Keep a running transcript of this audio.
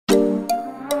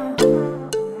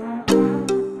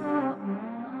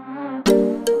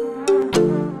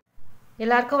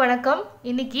எல்லாருக்கும் வணக்கம்.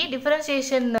 இன்னைக்கு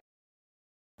differentiation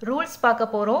rules பார்க்க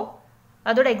போறோம்.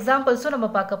 அதோட எக்ஸாம்பிள்ஸும் நம்ம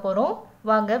பார்க்க போறோம்.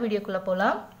 வாங்க வீடியோக்குள்ள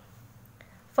போலாம்.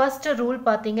 First rule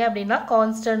பாத்தீங்க அப்படினா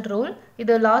constant rule.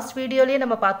 இது லாஸ்ட் வீடியோலயே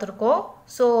நம்ம பார்த்திருக்கோம்.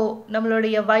 சோ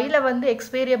நம்மளுடைய y ல வந்து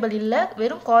x வேரியபிள் இல்ல,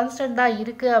 வெறும் கான்ஸ்டன்ட் தான்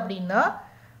இருக்கு அப்படினா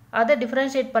அதை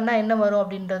டிஃபரன்ஷியேட் பண்ணா என்ன வரும்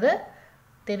அப்படின்றது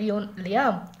தெரியும் இல்லையா?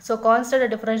 சோ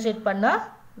கான்ஸ்டன்ட்டை டிஃபரன்ஷியேட் பண்ணா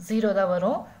 0 தான்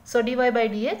வரும். So dy by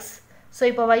dx. So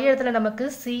இப்போ y இடத்துல நமக்கு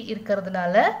c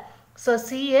இருக்கிறதுனால so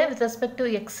c with respect to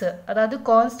x, அதாவது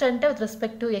constant with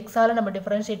respect to x ஆல நம்ம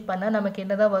டிஃபரன்ஷியேட் பண்ணா நமக்கு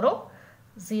என்னதான் வரும்?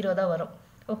 0 தான் வரும்.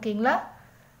 ஓகேங்களா?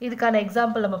 இதுக்கான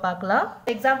எக்ஸாம்பிள் நம்ம பார்க்கலாம்.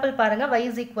 எக்ஸாம்பிள் பாருங்க, y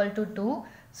is equal to 2.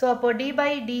 so அப்போ d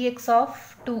by dx of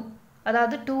 2,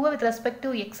 அதாவது 2 with respect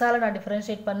to x ஆல நான்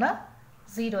டிஃபரன்ஷியேட் பண்ணா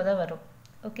 0 தான் வரும்.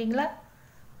 ஓகேங்களா?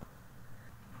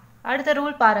 அடுத்த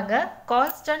ரூல் பாருங்க,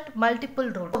 constant multiple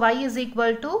rule. y is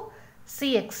equal to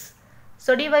cx.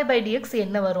 So dy by dx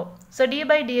என்ன வரும்? So d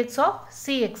by dx of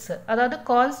cx, அதாவது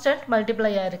கான்ஸ்டன்ட்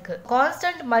மல்டிப்ளையா இருக்கு.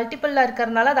 கான்ஸ்டன்ட் மல்டிபிள்ல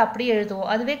இருக்கறனால அது அப்படியே எழுதுவோம்.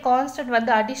 அதுவே கான்ஸ்டன்ட்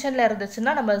வந்து அடிஷன்ல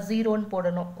இருந்துச்சுன்னா நம்ம 0 ன்னு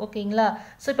போடணும். ஓகேங்களா?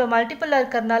 சோ இப்போ மல்டிபிள்ல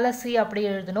இருக்கறனால c அப்படியே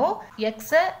எழுதணும்.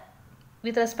 x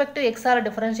with respect to x ஆல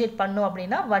டிஃபரன்ஷியேட் பண்ணோம்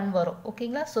அப்படினா 1 வரும்.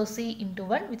 ஓகேங்களா? So c into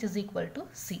 1 which is equal to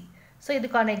c. So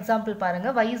இதுக்கான எக்ஸாம்பிள் பாருங்க,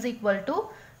 y is equal to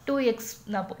 2x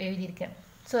நான் எழுதி இருக்கேன்.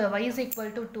 So y is equal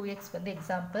to 2x வந்து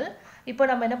எக்ஸாம்பிள். இப்போ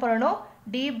நம்ம என்ன பண்ணணும்?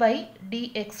 d by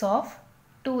dx of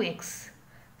 2x.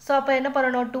 So அப்போ என்ன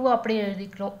பண்ணணும்? 2 அப்படியே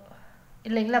எழுதிக்கணும்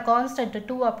இல்லைங்களா? கான்ஸ்டன்ட்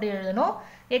 2 அப்படியே எழுதணும்.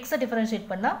 x டிஃபரன்ஷியேட்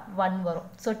பண்ணா 1 வரும்.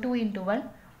 So 2 into 1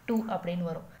 2 அப்படின்னு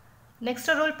வரும்.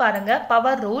 நெக்ஸ்ட் ரூல் பாருங்க,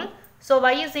 power rule. So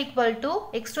y is equal to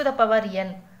x to the power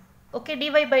n. Okay, dy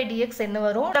by dx என்ன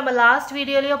வரும்? நம்ம லாஸ்ட்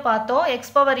வீடியோலயே பார்த்தோம்,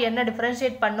 x power n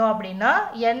டிஃபரன்ஷியேட் பண்ணோம் அப்படின்னா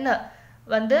n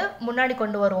வந்து முன்னாடி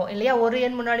கொண்டு வருவோம் இல்லையா? ஒரு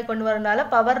n முன்னாடி கொண்டு வரனால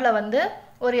பவர்ல வந்து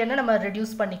ஒரு n நம்ம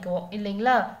ரெடியூஸ் பண்ணிக்குவோம்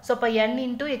இல்லைங்களா? சோ அப்ப n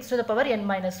into x to the power n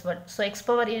minus 1. so x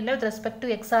power n with respect to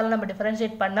x ஆல நம்ம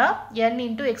டிஃபரன்ஷியேட் பண்ணா n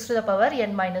into x to the power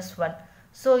n minus 1.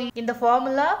 So இந்த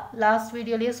ஃபார்முலா லாஸ்ட்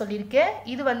வீடியோலயே சொல்லிருக்கேன்.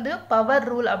 இது வந்து பவர்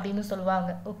ரூல் அப்படினு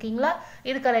சொல்வாங்க. ஓகேங்களா?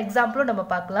 இதுக்கான எக்ஸாம்பிளும் நம்ம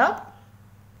பார்க்கலாம்.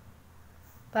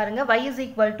 பாருங்க, y is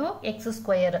equal to x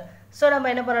square. So நம்ம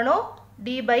என்ன பண்ணனும்?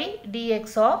 d by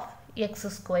dx of x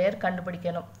square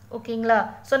கண்டுபிடிக்கணும். ஓகேங்களா?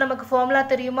 சோ நமக்கு ஃபார்முலா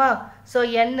தெரியுமா? So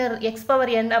n x power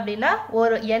n அப்படினா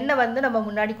ஒரு n வந்து நம்ம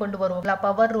முன்னாடி கொண்டு வருவோம்.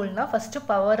 பவர் ரூல்னா ஃபர்ஸ்ட்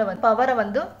பவரை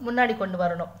வந்து முன்னாடி கொண்டு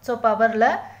வரணும். சோ பவர்ல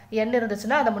n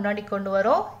இருந்துச்சுன்னா அதை முன்னாடி கொண்டு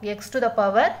வரோம். x to the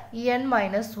power n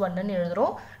minus 1 ன்னு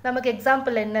எழுதுறோம். நமக்கு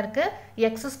எக்ஸாம்பிள் என்ன இருக்கு?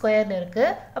 x ஸ்கொயர்னு இருக்கு.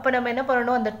 அப்ப நம்ம என்ன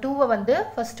பண்ணணும்? அந்த 2 வந்து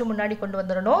ஃபர்ஸ்ட் முன்னாடி கொண்டு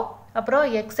வந்துறணும். அப்புறம்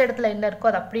x இடத்துல என்ன இருக்கோ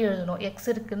அதை அப்படியே எழுதணும். x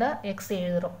இருக்குன்னா x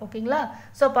எழுதுறோம். ஓகேங்களா?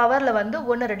 சோ பவர்ல வந்து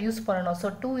 1 ரெடியூஸ் பண்ணனும். சோ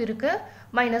 2 இருக்கு,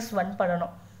 minus 1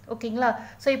 பண்ணனும். ஓகேங்களா?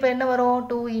 சோ இப்போ என்ன வரும்?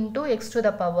 2 into x to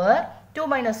the power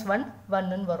 2 minus 1 1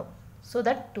 ன்னு வரும். so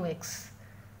that 2x.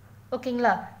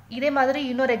 ஓகேங்களா? இதே மாதிரி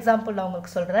இன்னொரு எக்ஸாம்பிள் நான்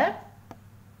உங்களுக்கு சொல்றேன்.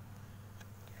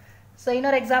 சோ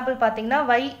இன்னொரு எக்ஸாம்பிள் பாத்தீங்கன்னா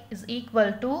y is equal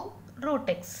to root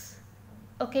x.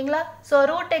 ஓகேங்களா? சோ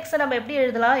root x நம்ம எப்படி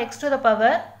எழுதலாம்? x to the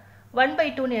power 1 by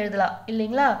 2 ன்னு எழுதலாம்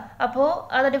இல்லைங்களா? அப்போ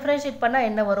அதை டிஃபரன்ஷியேட் பண்ணா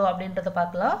என்ன வரும் அப்படின்றத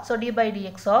பார்க்கலாம். So d by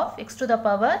dx of x to the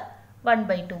power 1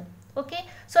 by 2. Okay,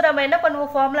 so நம்ம என்ன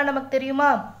பண்ணுவோம்? ஃபார்முலா நமக்கு தெரியுமா?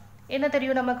 என்ன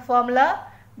தெரியும் நமக்கு formula?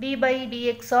 d by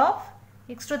dx of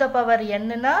x to the power n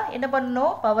னா என்ன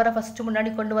பண்ணனும்? பவரை ஃபர்ஸ்ட் முன்னாடி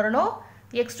கொண்டு வரணும்.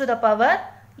 x to the power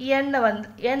n வந்து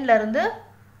n ல இருந்து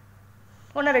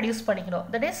 1 ரெடியூஸ் பண்ணிக்கணும்.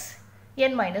 that is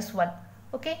n minus 1.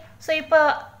 Okay, so இப்போ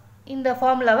இந்த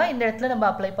ஃபார்முலாவை இந்த இடத்துல நம்ம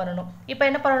அப்ளை பண்ணணும். இப்போ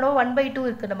என்ன பண்ணணும்? 1 by 2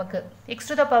 இருக்கு நமக்கு. x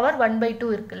to the power 1 by 2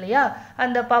 இருக்கு இல்லையா?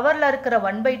 அந்த பவர்ல இருக்கிற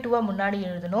 1 by 2 முன்னாடி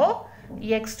எழுதணும்.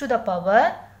 x to the power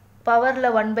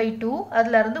பவர்ல 1 by 2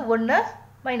 அதுல இருந்து 1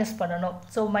 மைனஸ் பண்ணணும்.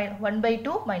 so 1 by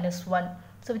 2 minus 1.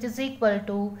 so which is equal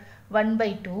to 1 by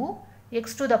 2 x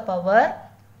to the power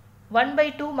 1 by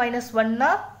 2 minus 1 னா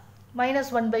minus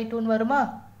 1 by 2 ன்னு வருமா?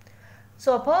 so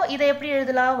அப்போ இதை எப்படி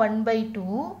எழுதலாம்? 1 by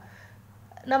 2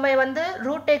 நம்ம வந்து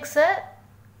root x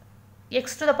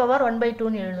x to the power 1 by 2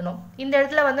 ன்னு எழுதணும். இந்த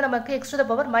இடத்துல வந்து நமக்கு x to the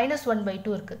power minus 1 by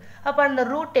 2 இருக்கு. அப்ப அந்த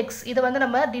root x இதை வந்து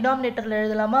நம்ம டினாமினேட்டர்ல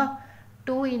எழுதலாமா?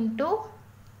 2 into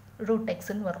root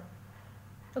x ன்னு வரும்.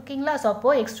 ஓகேங்களா? சோ அப்போ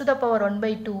x to the power 1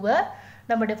 by 2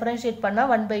 நம்ம டிஃபரன்ஷியேட் பண்ணா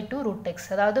 1 by 2 root x,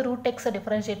 அதாவது root x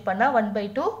டிஃபரன்ஷியேட் பண்ணா 1 by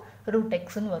 2 root x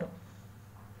ன்னு வரும்.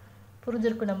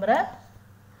 புரிஞ்சிருக்கு நம்புறேன்.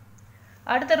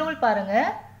 அடுத்த ரூல் பாருங்க,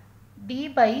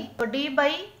 d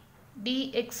by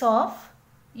dx of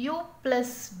u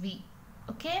plus v.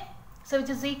 okay, so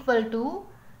which is equal to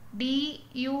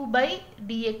du by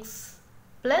dx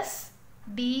plus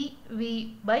dv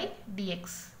by dx.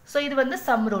 so இது வந்து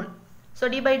sum rule. so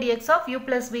d by dx of u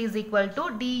plus v is equal to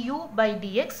du by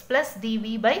dx plus dv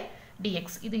by dx.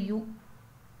 இது u.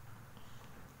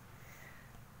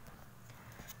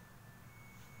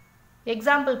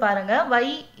 Example பாருங்க y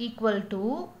equal to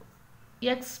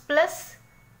x plus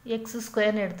x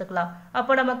square எடுத்துக்கலாம்.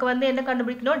 அப்போ நமக்கு வந்து என்ன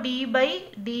கண்டுபிடிக்கணும் d by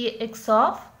dx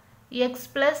of x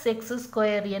plus x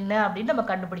square என்ன அப்படின்னு நம்ம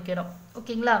கண்டுபிடிக்கணும்.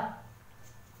 ஓகேங்களா?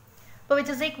 இப்போ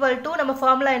which is equal to நம்ம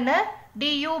ஃபார்முலா என்ன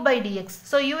du by dx.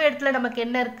 So u இடத்துல நமக்கு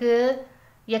என்ன இருக்கு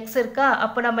x இருக்கா.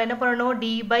 அப்போ நம்ம என்ன பண்ணணும் d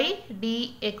by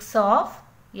dx of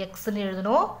x ன்னு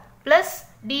எழுதணும் plus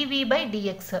dv by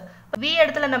dx. v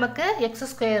இடத்துல நமக்கு x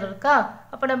square இருக்கா.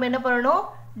 அப்போ நம்ம என்ன பண்ணணும்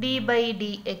d by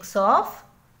dx of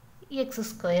x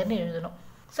square ன்னு எழுதணும்.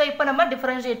 ஸோ இப்போ நம்ம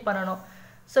டிஃபரன்ஷியேட் பண்ணணும்.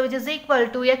 So which is equal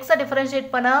to x differentiate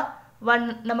பண்ணா 1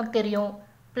 நமக்கு தெரியும்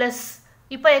ப்ளஸ்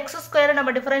இப்போ x ஸ்கொயரை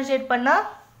நம்ம டிஃபரன்ஷியேட் பண்ணால்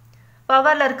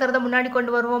பவரில் இருக்கிறத முன்னாடி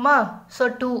கொண்டு வருவோமா. ஸோ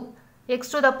 2 x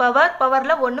to the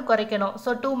பவரில் 1 குறைக்கணும். So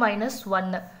 2 minus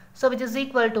 1. So which is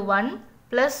equal to 1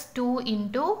 plus 2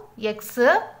 into x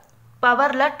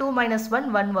பவரில் 2 minus 1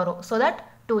 1 வரும். So that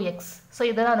 2x. ஸோ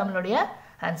இதுதான் நம்மளுடைய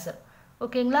ஆன்சர்.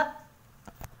 ஓகேங்களா?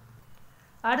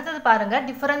 அடுத்தது பாருங்க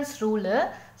டிஃபரன்ஸ் ரூலு.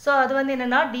 ஸோ அது வந்து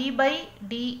என்னென்னா d by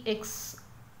dx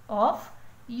of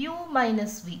u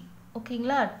minus v.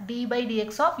 ஓகேங்களா? d by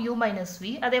dx of u minus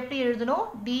v. அது எப்படி எழுதணும்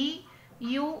du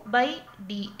by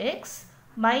dx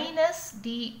minus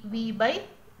dv by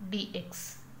dx.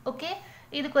 Okay,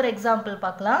 இதுக்கு ஒரு எக்ஸாம்பிள்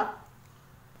பார்க்கலாம்.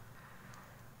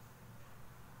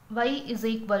 y is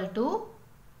equal to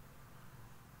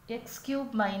x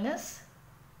cube minus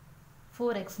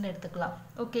 4x ன்னு எடுத்துக்கலாம்.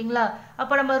 ஓகேங்களா?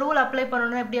 அப்போ நம்ம ரூல் அப்ளை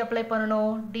பண்ணணும். எப்படி அப்ளை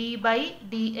பண்ணணும் d by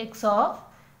dx of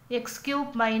x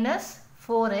cube minus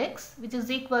 4x which is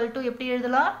equal to எப்படி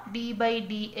எழுதலாம் d by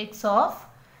dx of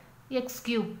x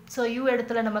cube. So u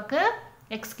இடத்துல நமக்கு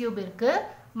x cube இருக்கு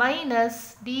minus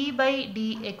d by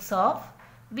dx of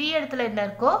v இடத்துல என்ன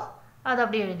இருக்கோ அதை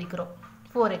அப்படியே எழுதிக்கிறோம்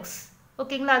 4x.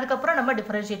 ஓகேங்களா? அதுக்கப்புறம் நம்ம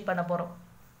டிஃபரன்ஷியேட் பண்ண போகிறோம்.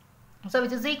 So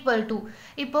which is equal to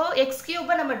இப்போ x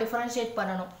cube நம்ம டிஃபரன்ஷியேட்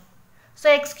பண்ணணும். ஸோ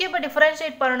x cube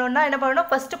டிஃபரன்ஷியேட் பண்ணணும்னா என்ன பண்ணணும்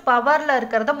ஃபஸ்ட்டு பவரில்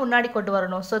இருக்கிறத முன்னாடி கொண்டு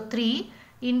வரணும். ஸோ 3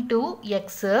 into x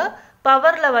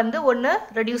பவரில் வந்து 1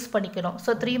 ரெடியூஸ் பண்ணிக்கணும்.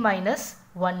 So 3 minus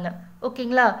 1.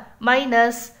 ஓகேங்களா?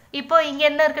 மைனஸ் இப்போ இங்கே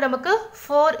என்ன இருக்குது நமக்கு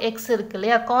 4x இருக்கு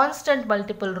இல்லையா. கான்ஸ்டன்ட்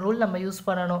மல்டிபிள் ரூல் நம்ம யூஸ்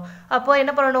பண்ணணும். அப்போ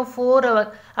என்ன பண்ணணும் 4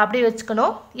 அப்படியே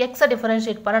வச்சுக்கணும். எக்ஸை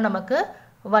டிஃபரன்ஷியேட் பண்ண நமக்கு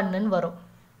 1ன்னு வரும்.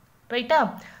 ரைட்டா?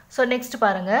 ஸோ நெக்ஸ்ட்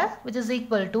பாருங்கள் which is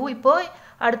equal to இப்போ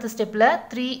அடுத்த ஸ்டெப்பில்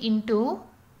 3 into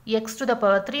x to the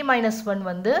power 3 minus 1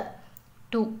 வந்து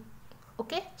 2.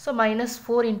 Okay, so minus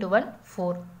 4 into 1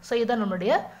 4. So இதுதான்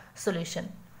நம்மளுடைய சொல்யூஷன்.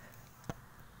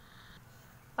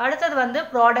 அடுத்தது வந்து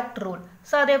ப்ராடக்ட் ரூல்.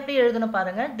 ஸோ அதை எப்படி எழுதணும்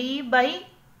பாருங்கள் d by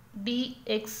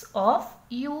dx of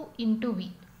u into v.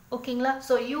 ஓகேங்களா?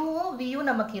 ஸோ uவும் vயும்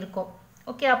நமக்கு இருக்கும்.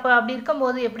 ஓகே, அப்போ அப்படி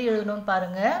இருக்கும்போது எப்படி எழுதணும்னு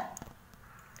பாருங்கள்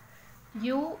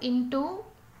u into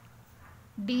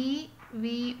dv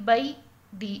by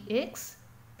dx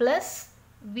plus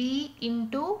v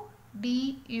into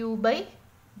du by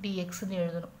dx ன்னு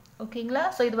எழுதணும். ஓகேங்களா?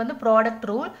 ஸோ இது வந்து product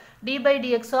rule. d by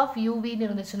dx of uன்னு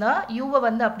இருந்துச்சுன்னா uவை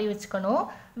வந்து அப்படியே வச்சுக்கணும்,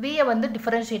 vயை வந்து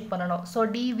டிஃபரன்ஷியேட் பண்ணணும். So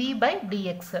dv by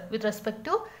dx with respect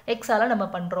to எக்ஸால் நம்ம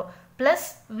பண்ணுறோம். ப்ளஸ்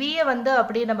vயை வந்து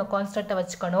அப்படியே நம்ம கான்ஸ்டண்ட்டாக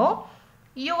வச்சுக்கணும்,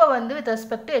 uவை வந்து வித்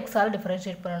ரெஸ்பெக்ட் டு எக்ஸால்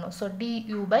டிஃபரன்ஷியேட் பண்ணணும். ஸோ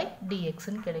du by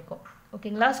dxன்னு கிடைக்கும்.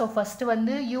 ஓகேங்களா? ஸோ ஃபஸ்ட்டு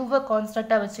வந்து uவை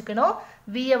கான்ஸ்டண்ட்டாக வச்சுக்கணும்,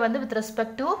 vயை வந்து வித்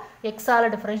ரெஸ்பெக்ட் டு எக்ஸால்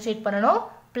டிஃபரன்ஷியேட் பண்ணணும்.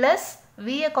 ப்ளஸ்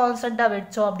vயை கான்ஸ்டண்ட்டாக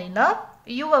வச்சோம் அப்படின்னா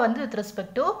uவை வந்து வித்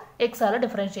ரெஸ்பெக்ட் டு எக்ஸால்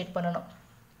டிஃபரன்ஷியேட் பண்ணணும்.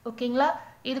 ஓகேங்களா?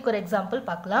 இதுக்கு ஒரு எக்ஸாம்பிள்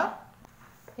பார்க்கலாம்.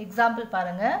 எக்ஸாம்பிள்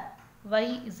பாருங்கள் y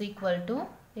is equal to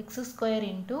x square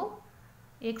into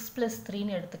x plus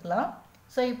 3ன்னு எடுத்துக்கலாம்.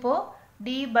 ஸோ இப்போது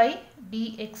d by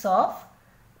dx of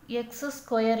x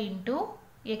square into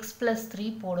x plus 3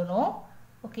 போடணும்.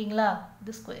 ஓகேங்களா?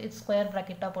 இது ஸ்கொயர்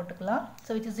ப்ராக்கெட்டாக போட்டுக்கலாம். So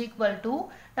which is equal to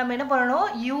நம்ம என்ன பண்ணணும்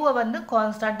uவை வந்து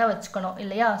கான்ஸ்டண்ட்டாக வச்சுக்கணும்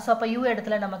இல்லையா. ஸோ அப்போ u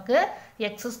இடத்துல நமக்கு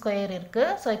x ஸ்கொயர்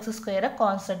இருக்குது. ஸோ x ஸ்கொயரை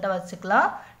கான்ஸ்டண்ட்டாக வச்சுக்கலாம்.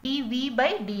 dv by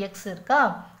dx இருக்கா.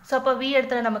 ஸோ அப்போ v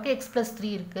இடத்துல நமக்கு x plus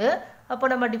 3 இருக்குது. அப்போ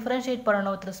நம்ம டிஃபரன்ஷியேட்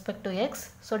பண்ணணும் with respect to x.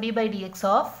 So d by dx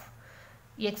of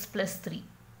x plus 3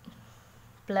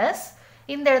 plus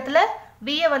இந்த இடத்துல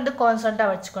vயை வந்து கான்ஸ்டண்ட்டாக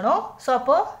வச்சுக்கணும். ஸோ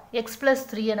அப்போது x plus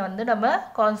 3 வந்து நம்ம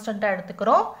கான்ஸ்டண்ட்டாக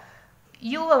எடுத்துக்கிறோம்,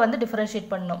 uவை வந்து டிஃபரன்ஷியேட்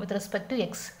பண்ணணும் with respect to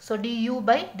x. So du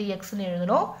by dxன்னு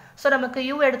எழுதணும். ஸோ நமக்கு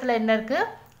u இடத்துல என்ன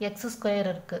இருக்குது x ஸ்கொயர்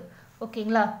இருக்குது.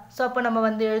 ஓகேங்களா? ஸோ அப்போ நம்ம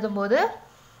வந்து எழுதும்போது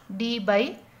d by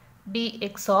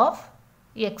dx of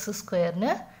x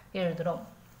ஸ்கொயர்னு எழுதுகிறோம்.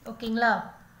 ஓகேங்களா?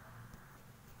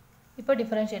 இப்போ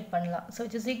டிஃபரன்ஷியேட் பண்ணலாம். So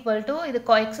which is equal to இது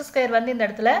x ஸ்கொயர் வந்து இந்த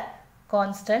இடத்துல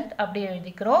கான்ஸ்டன்ட் அப்படியே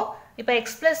எழுதிக்கிறோம். இப்போ x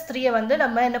plus 3 வந்து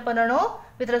நம்ம என்ன பண்ணணும்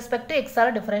with respect to x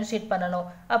ஆல differentiate பண்ணணும்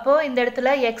அப்போ இந்த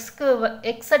இடத்துல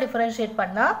x differentiate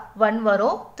பண்ணா 1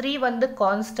 வரும் 3 வந்து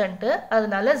constant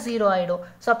அதனால 0 ஆயிடும்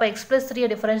ஸோ அப்போ x plus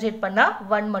 3 differentiate பண்ணா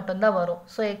 1 மட்டும்தான் வரும்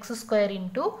ஸோ x square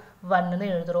into 1ன்னு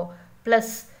எழுதுறோம் plus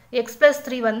x plus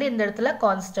 3 வந்து இந்த இடத்துல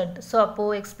constant ஸோ அப்போ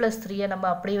x plus 3 நம்ம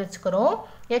அப்படியே வச்சுக்கிறோம்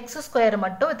x square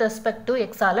மட்டும் with respect to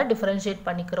x ஆல differentiate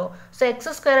பண்ணிக்கிறோம் ஸோ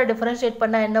x square differentiate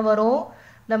பண்ணா என்ன வரும்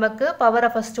நமக்கு பவரை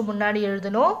ஃபர்ஸ்ட் முன்னாடி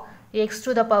எழுதணும் x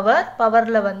to the power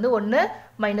பவர்ல வந்து 1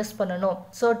 மைனஸ் பண்ணணும்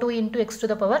so 2 into x to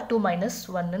the power 2 minus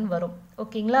 1 ன்னு வரும்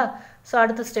ஓகேங்களா ஸோ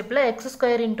அடுத்த ஸ்டெப்பில் x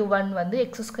square into 1 வந்து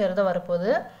x square தான்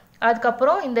வரப்போகுது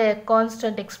அதுக்கப்புறம் இந்த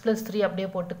கான்ஸ்டன்ட் x plus 3 அப்படியே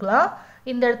போட்டுக்கலாம்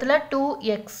இந்த இடத்துல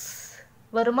 2x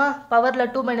வருமா பவரில்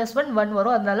 2 minus 1 1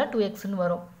 வரும் அதனால 2xன்னு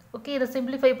வரும் ஓகே இதை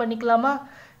சிம்பிளிஃபை பண்ணிக்கலாமா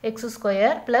x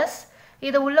square plus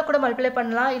இதை உள்ள கூட மல்டிப்ளை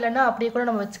பண்ணலாம் இல்லைன்னா அப்படியே கூட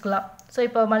நம்ம வச்சுக்கலாம் ஸோ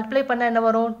இப்போ மல்டிப்ளை பண்ணால் என்ன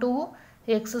வரும்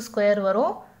 2x square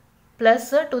வரும் ப்ளஸ்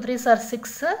 2 3s are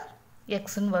 6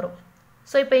 xன்னு வரும்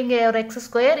ஸோ இப்போ இங்கே ஒரு x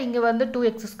square இங்கே வந்து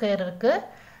 2x square இருக்குது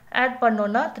ஆட்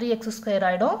பண்ணோன்னா 3x square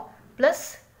ஆகிடும் ப்ளஸ்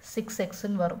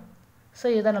 6xன்னு வரும் ஸோ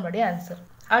இதுதான் நம்மளுடைய ஆன்சர்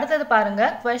அடுத்தது பாருங்க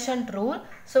quotient rule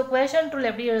so quotient rule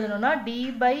எப்படி எழுதணும்னா d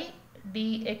by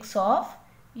dx of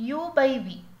u by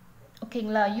v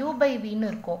ஓகேங்களா u by vன்னு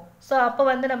இருக்கும் ஸோ அப்போ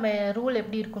வந்து நம்ம ரூல்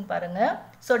எப்படி இருக்குன்னு பாருங்க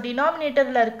ஸோ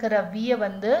டினாமினேட்டரில் இருக்கிற v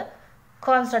வந்து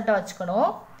கான்ஸ்டண்ட்டாக வச்சுக்கணும்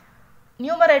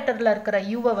நியூமரேட்டரில் இருக்கிற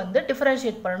u வந்து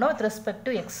டிஃபரன்ஷியேட் பண்ணணும் with respect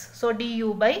to x so du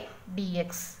by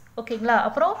dx ஓகேங்களா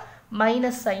அப்புறம்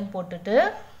மைனஸ் சைன் போட்டுட்டு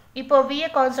இப்போ v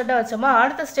கான்ஸ்டண்ட்டாக வச்சோமா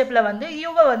அடுத்த ஸ்டெப்பில் வந்து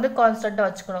u வந்து கான்ஸ்டண்ட்டாக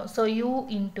வச்சுக்கணும் ஸோ u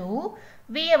into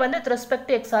v வந்து with respect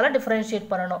to x all differentiate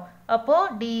பண்ணணும்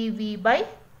அப்போது dv by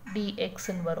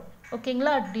dxன்னு வரும்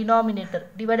ஓகேங்களா டினாமினேட்டர்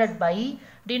டிவைடட் பை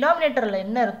டினாமினேட்டரில்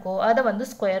என்ன இருக்கோ அதை வந்து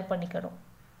ஸ்கொயர் பண்ணிக்கணும்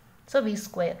ஸோ v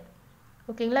ஸ்கொயர்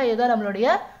ஓகேங்களா இதுதான் நம்மளுடைய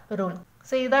ரூல்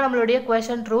ஸோ இதுதான் நம்மளுடைய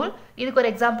quotient ரூல் இதுக்கு ஒரு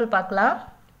எக்ஸாம்பிள் பார்க்கலாம்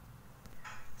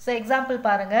ஸோ எக்ஸாம்பிள்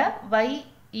பாருங்கள் y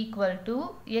equal to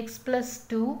x plus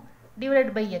 2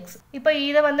 divided by x இப்போ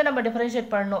இதை வந்து நம்ம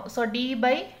டிஃபரன்ஷியேட் பண்ணணும் so d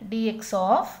by dx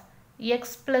of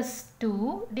x plus 2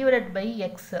 divided by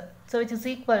x so which is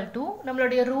equal to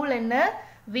நம்மளுடைய ரூல் என்ன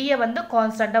v வந்து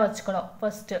கான்ஸ்டண்ட்டாக வச்சுக்கணும்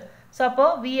ஃபர்ஸ்ட்டு ஸோ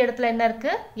அப்போது v இடத்துல என்ன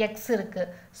இருக்குது x இருக்குது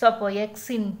ஸோ அப்போது x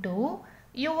into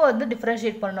u வந்து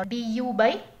டிஃபரன்ஷியேட் பண்ணணும் du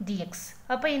by dx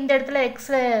அப்போ இந்த இடத்துல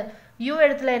u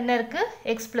இடத்துல என்ன இருக்குது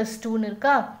x plus 2ன்னு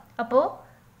இருக்கா அப்போது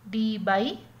d by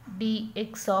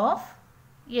dx of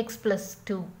x plus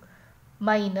 2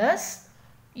 minus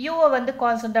u வந்து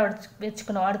கான்ஸ்டண்ட்டாக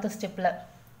வச்சுக்கணும் அடுத்த ஸ்டெப்பில்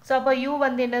ஸோ அப்போ u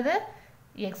வந்து என்னது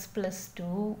x plus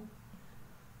 2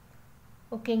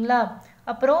 ஓகேங்களா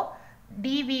அப்புறம்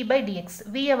dv by dx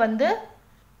v வந்து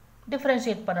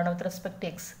டிஃபரன்ஷியேட் பண்ணணும் with respect to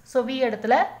x so v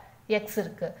இடத்துல x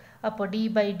இருக்கு அப்போ d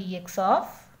by dx of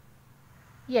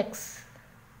x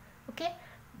okay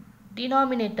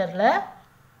டினாமினேட்டரில்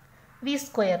v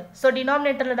ஸ்கொயர் ஸோ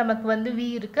டினாமினேட்டரில் நமக்கு வந்து v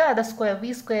இருக்குது அதை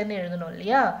v ஸ்கொயர்னு எழுதணும்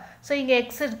இல்லையா ஸோ இங்கே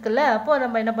x இருக்குல்ல அப்போது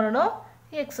நம்ம என்ன பண்ணணும்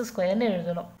x ஸ்கொயர்னு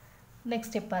எழுதணும்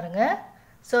நெக்ஸ்ட் ஸ்டெப் பாருங்கள்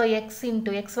ஸோ x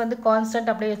into x வந்து கான்ஸ்டன்ட்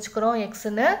அப்படியே வச்சுக்கிறோம்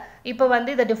xன்னு இப்போ வந்து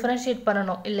இதை டிஃபரன்ஷியேட்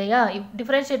பண்ணணும் இல்லையா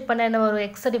டிஃபரன்ஷியேட் பண்ண என்ன வரும்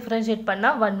எக்ஸை டிஃபரன்ஷியேட்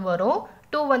பண்ணால் 1 வரும்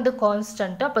 2 வந்து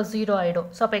கான்ஸ்டன்ட்டு அப்போ 0 ஆகிடும்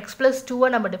ஸோ அப்போ x plus 2வை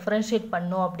நம்ம டிஃபரன்ஷியேட்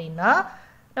பண்ணோம் அப்படின்னா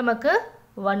நமக்கு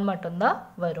 1 மட்டும்தான்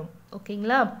வரும்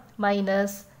ஓகேங்களா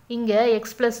மைனஸ் இங்கே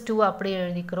x plus 2 அப்படியே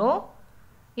எழுதிக்கிறோம்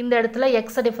இந்த இடத்துல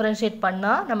எக்ஸை டிஃபரன்ஷியேட்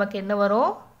பண்ணால் நமக்கு என்ன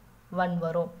வரும் 1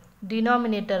 வரும்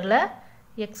டினாமினேட்டரில்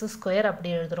x ஸ்கொயர்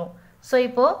அப்படி எழுதுகிறோம் ஸோ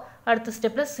இப்போது அடுத்த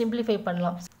ஸ்டெப்பில் சிம்பிளிஃபை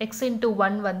பண்ணலாம் x into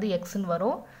 1 வந்து xன்னு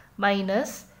வரும்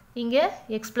மைனஸ் இங்கே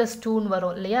x plus 2ன்னு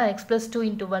வரும் இல்லையா x plus 2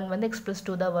 into 1 வந்து x plus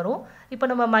 2 தான் வரும் இப்போ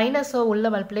நம்ம மைனஸோ உள்ளே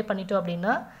மல்டிப்ளை பண்ணிட்டோம்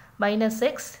அப்படின்னா மைனஸ்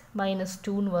எக்ஸ் மைனஸ்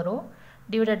 2ன்னு வரும்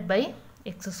divided by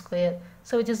x square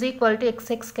so which is equal to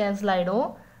x cancel ஆகிடும்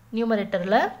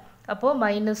நியூமரேட்டரில் அப்போது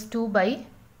மைனஸ் 2 by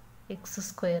x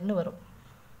ஸ்கொயர்னு வரும்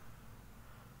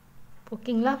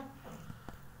ஓகேங்களா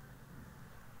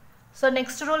ஸோ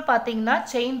நெக்ஸ்ட் ரூல் பார்த்தீங்கன்னா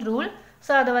செயின் ரூல்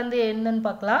ஸோ அதை வந்து என்னன்னு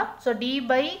பார்க்கலாம் so dy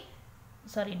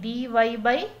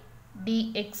by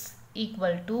dx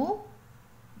equal to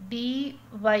dy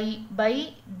by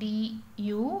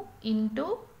du into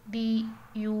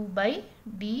du by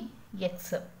dx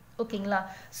ஓகேங்களா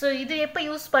ஸோ இது எப்போ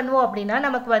யூஸ் பண்ணுவோம் அப்படின்னா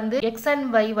நமக்கு வந்து x and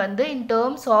y வந்து in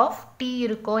terms of t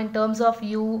இருக்கும் in terms of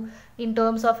u in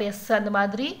terms of s அந்த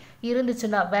மாதிரி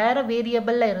இருந்துச்சுன்னா வேறு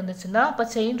வேரியபிளில் இருந்துச்சுன்னா அப்போ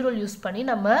செயின் ரூல் யூஸ் பண்ணி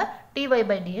நம்ம dy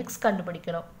by dx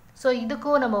கண்டுபிடிக்கணும் ஸோ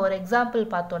இதுக்கும் நம்ம ஒரு எக்ஸாம்பிள்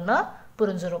பார்த்தோன்னா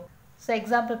புரிஞ்சிடும் ஸோ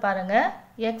எக்ஸாம்பிள் பாருங்கள்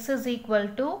x is equal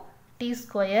to t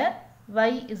square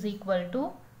y is equal to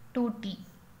 2t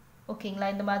ஓகேங்களா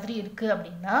இந்த மாதிரி இருக்கு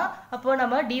அப்படின்னா அப்போ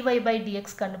நம்ம dy by dx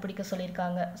கண்டுபிடிக்க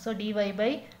சொல்லியிருக்காங்க ஸோ dy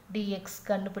by dx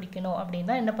கண்டுபிடிக்கணும்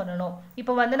அப்படின்னா என்ன பண்ணணும்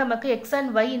இப்போ வந்து நமக்கு x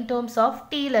and y in terms of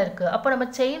tல இருக்கு அப்போ நம்ம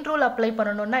செயின் ரூல் அப்ளை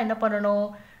பண்ணணும்னா என்ன பண்ணணும்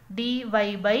dy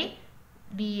by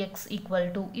dx equal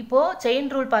to இப்போ செயின்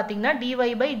ரூல் பார்த்தீங்கன்னா dy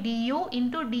by du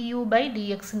into du by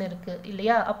dx ன்னு இருக்கு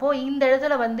இல்லையா அப்போ இந்த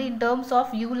இடத்துல வந்து in terms of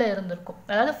uல இருந்திருக்கும்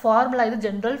அதாவது ஃபார்முலா இது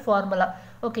ஜெனரல் ஃபார்முலா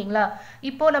ஓகேங்களா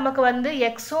இப்போ நமக்கு வந்து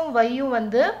xும் yும்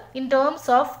வந்து in terms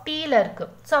of tல இருக்கு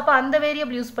ஸோ அப்போ அந்த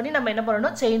வேரியபிள் யூஸ் பண்ணி நம்ம என்ன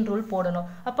பண்ணணும் செயின் ரூல் போடணும்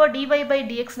அப்போ dy by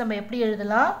dx நம்ம எப்படி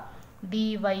எழுதலாம் dy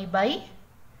by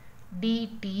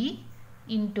dt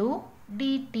into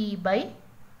dt by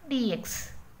dx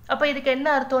அப்போ இதுக்கு என்ன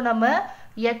அர்த்தம் நம்ம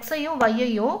xையும்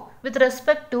yையும் with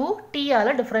respect to t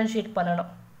ஆல differentiate பண்ணணும்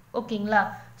ஓகேங்களா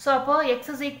ஸோ அப்போ x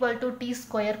is equal to t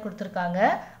square கொடுத்துருக்காங்க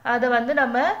அதை வந்து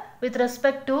நம்ம with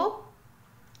respect to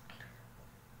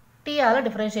t ஆல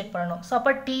differentiate பண்ணணும் ஸோ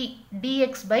அப்போ t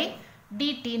dx by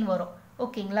dt ன்னு வரும்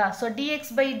ஓகேங்களா ஸோ dx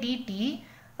by dt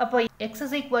அப்போ x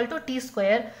is equal to t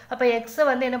square அப்போ x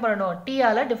வந்து என்ன பண்ணணும் t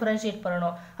ஆல differentiate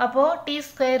பண்ணணும் அப்போ t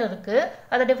square இருக்கு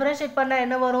அதை differentiate பண்ணா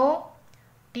என்ன வரும்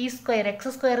t square x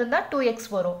square இருந்தா 2x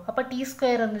வரும் அப்போ t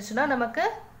square இருந்துச்சுன்னா நமக்கு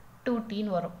 2t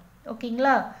ன்னு வரும்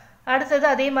ஓகேங்களா அடுத்தது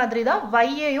அதே மாதிரி தான்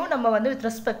yையும் நம்ம வந்து with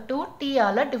respect to t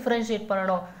ஆல differentiate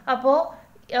பண்ணணும் அப்போ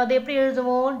அது எப்படி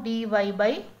எழுதுவோம் dy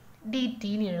by dt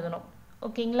ன்னு எழுதணும்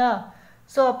ஓகேங்களா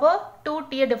ஸோ அப்போ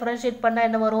 2t differentiate பண்ணா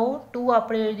என்ன வரும் 2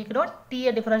 அப்படி எழுதிக்கிறோம் t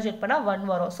differentiate பண்ணா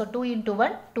 1 வரும் ஸோ 2 into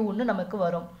 1 2ன்னு நமக்கு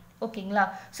வரும் ஓகேங்களா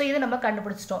ஸோ இது நம்ம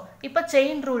கண்டுபிடிச்சிட்டோம் இப்போ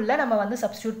செயின் ரூலில் நம்ம வந்து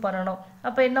சப்ஸ்டியூட் பண்ணணும்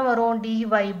அப்போ என்ன வரும் dy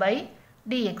by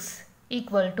dx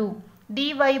equal to dy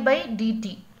by dt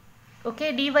okay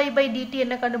dy by dt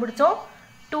என்ன கண்டுபிடிச்சோம்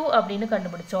 2 அப்படின்னு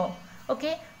கண்டுபிடிச்சோம்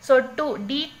okay so 2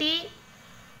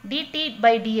 dt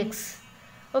by dx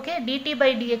okay dt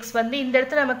by dx வந்து இந்த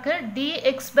இடத்துல நமக்கு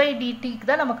dx by dtக்கு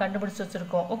தான் நம்ம கண்டுபிடிச்சு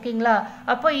வச்சுருக்கோம் ஓகேங்களா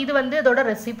அப்போ இது வந்து இதோட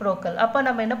ரெசிப்ரோக்கல் அப்போ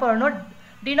நம்ம என்ன பண்ணணும்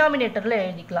டினாமினேட்டரில்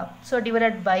எழுதிக்கலாம் ஸோ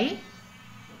டிவைடட் பை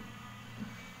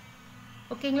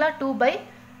ஓகேங்களா 2 by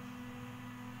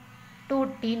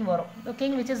 2t வரும்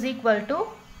ஓகேங்க which is equal to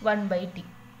 1 by t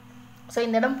so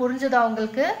இந்த இடம் புரிஞ்சுதா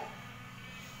உங்களுக்கு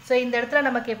ஸோ இந்த இடத்துல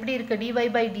நமக்கு எப்படி இருக்குது dy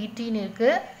by dtன்னு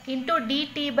இருக்குது இன்டூ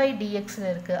dt by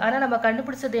dxன்னு இருக்குது ஆனால் நம்ம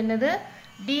கண்டுபிடிச்சது என்னது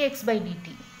dx by dt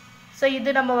ஸோ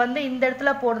இது நம்ம வந்து இந்த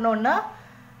இடத்துல போடணும்னா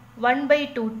 1 by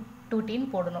 2t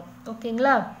போடணும்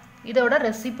ஓகேங்களா இதோட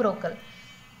ரெசிப்ரோக்கல்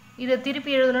இதை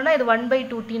திருப்பி எழுதணும்னா இது 1 by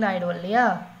 2t ஆகிடும் இல்லையா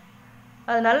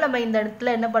அதனால நம்ம இந்த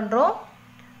இடத்துல என்ன பண்ணுறோம்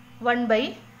 1 by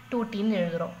 2t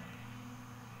எழுதுகிறோம்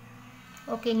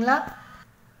ஓகேங்களா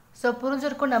ஸோ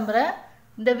புரிஞ்சிருக்கும் நம்புகிறேன்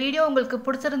இந்த வீடியோ உங்களுக்கு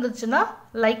பிடிச்சிருந்துச்சுன்னா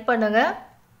லைக் பண்ணுங்கள்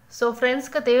ஸோ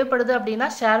ஃப்ரெண்ட்ஸ்க்கு தேவைப்படுது அப்படின்னா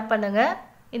ஷேர் பண்ணுங்கள்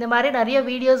இந்த மாதிரி நிறைய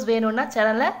வீடியோஸ் வேணும்னா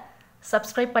சேனலை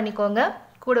சப்ஸ்கிரைப் பண்ணிக்கோங்க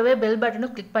கூடவே பெல்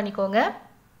பட்டனும் கிளிக் பண்ணிக்கோங்க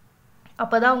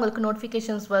அப்போ தான் உங்களுக்கு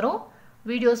நோட்டிஃபிகேஷன்ஸ் வரும்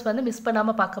வீடியோஸ் வந்து மிஸ்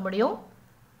பண்ணாமல் பார்க்க முடியும்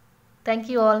Thank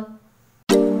you all.